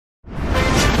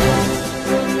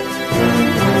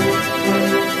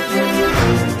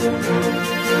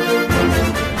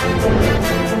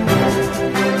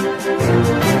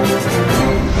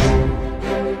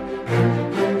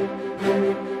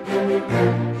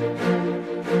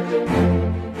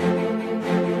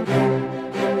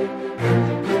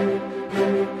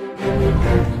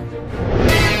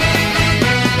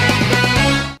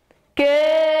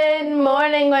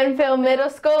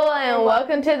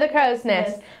Welcome to the Crow's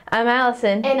Nest. Yes. I'm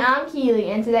Allison. And I'm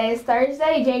Keely, and today is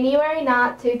Thursday, January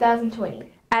 9th,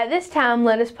 2020. At this time,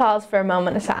 let us pause for a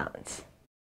moment of silence.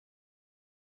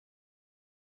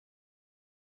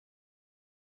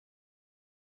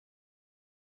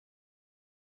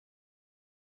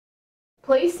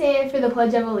 Please stand for the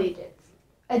Pledge of Allegiance.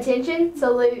 Attention,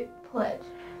 salute, pledge.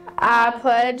 I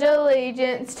pledge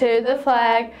allegiance to the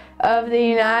flag of the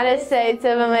United States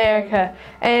of America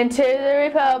and to the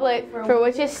republic for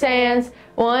which it stands,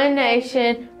 one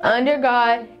nation, under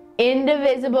God,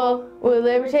 indivisible, with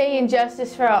liberty and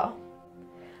justice for all.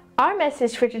 Our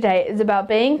message for today is about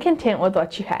being content with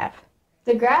what you have.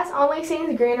 The grass only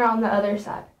seems greener on the other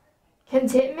side.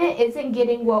 Contentment isn't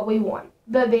getting what we want,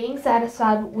 but being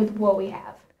satisfied with what we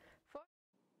have.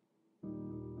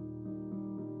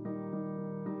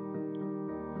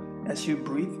 As you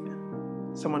breathe,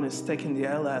 someone is taking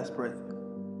their last breath.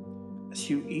 As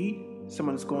you eat,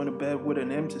 someone's going to bed with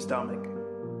an empty stomach.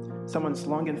 Someone's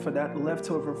longing for that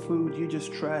leftover food you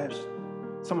just trashed.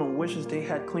 Someone wishes they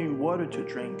had clean water to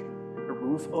drink, a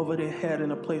roof over their head,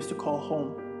 and a place to call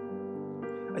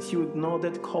home. As you ignore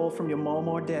that call from your mom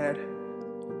or dad,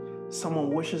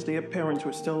 someone wishes their parents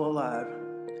were still alive.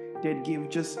 They'd give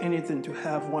just anything to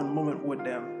have one moment with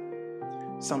them.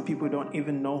 Some people don't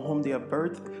even know whom their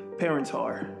birth parents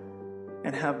are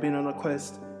and have been on a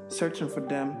quest searching for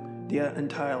them their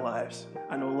entire lives.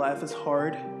 I know life is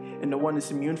hard and no one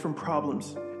is immune from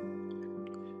problems.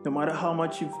 No matter how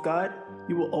much you've got,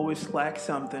 you will always lack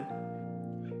something.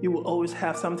 You will always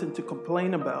have something to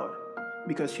complain about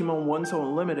because human wants are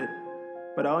unlimited,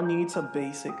 but our needs are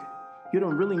basic. You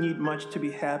don't really need much to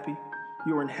be happy.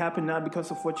 You are unhappy not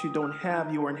because of what you don't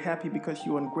have. You are unhappy because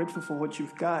you are ungrateful for what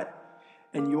you've got.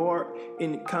 And you're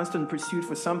in constant pursuit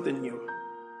for something new.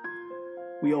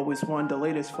 We always want the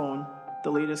latest phone,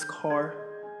 the latest car,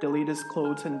 the latest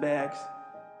clothes and bags.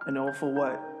 And all for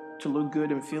what? To look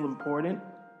good and feel important?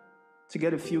 To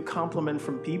get a few compliments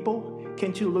from people?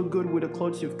 Can't you look good with the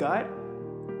clothes you've got?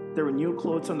 There are new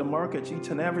clothes on the market each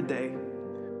and every day.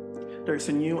 There's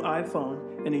a new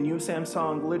iPhone and a new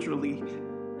Samsung literally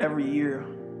every year.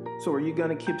 So are you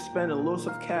gonna keep spending loads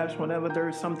of cash whenever there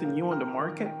is something new on the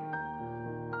market?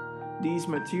 These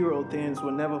material things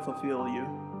will never fulfill you.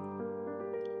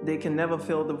 They can never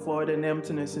fill the void and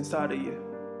emptiness inside of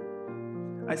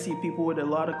you. I see people with a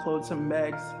lot of clothes and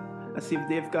bags as if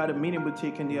they've got a mini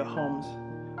boutique in their homes.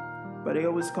 But they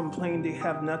always complain they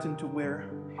have nothing to wear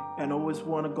and always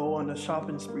want to go on a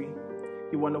shopping spree.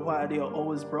 You wonder why they are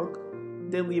always broke?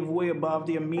 They live way above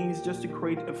their means just to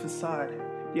create a facade.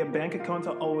 Their bank accounts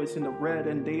are always in the red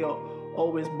and they are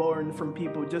always borrowing from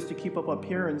people just to keep up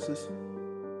appearances.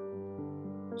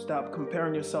 Stop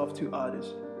comparing yourself to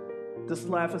others. This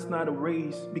life is not a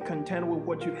race. Be content with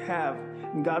what you have,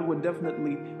 and God will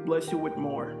definitely bless you with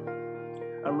more.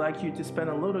 I'd like you to spend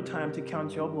a little time to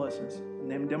count your blessings,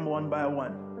 name them one by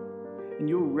one, and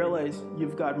you'll realize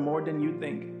you've got more than you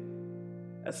think.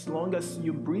 As long as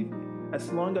you breathe,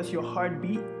 as long as your heart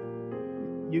beats,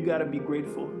 you gotta be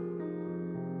grateful.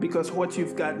 Because what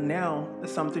you've got now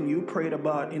is something you prayed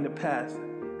about in the past,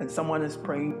 and someone is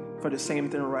praying for the same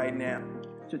thing right now.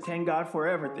 So thank God for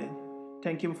everything.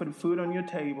 Thank Him for the food on your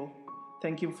table.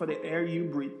 Thank Him for the air you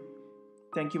breathe.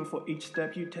 Thank Him for each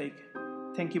step you take.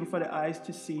 Thank Him for the eyes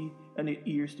to see and the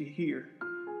ears to hear.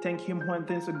 Thank Him when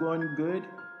things are going good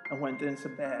and when things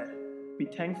are bad. Be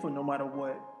thankful no matter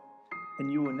what,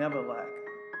 and you will never lack.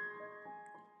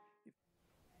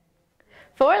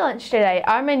 For lunch today,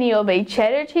 our menu will be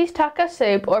cheddar cheese taco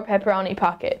soup or pepperoni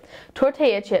pocket,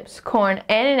 tortilla chips, corn,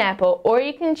 and an apple, or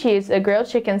you can choose a grilled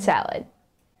chicken salad.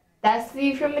 That's the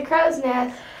view from the Crow's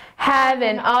Nest. Have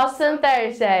an awesome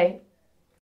Thursday.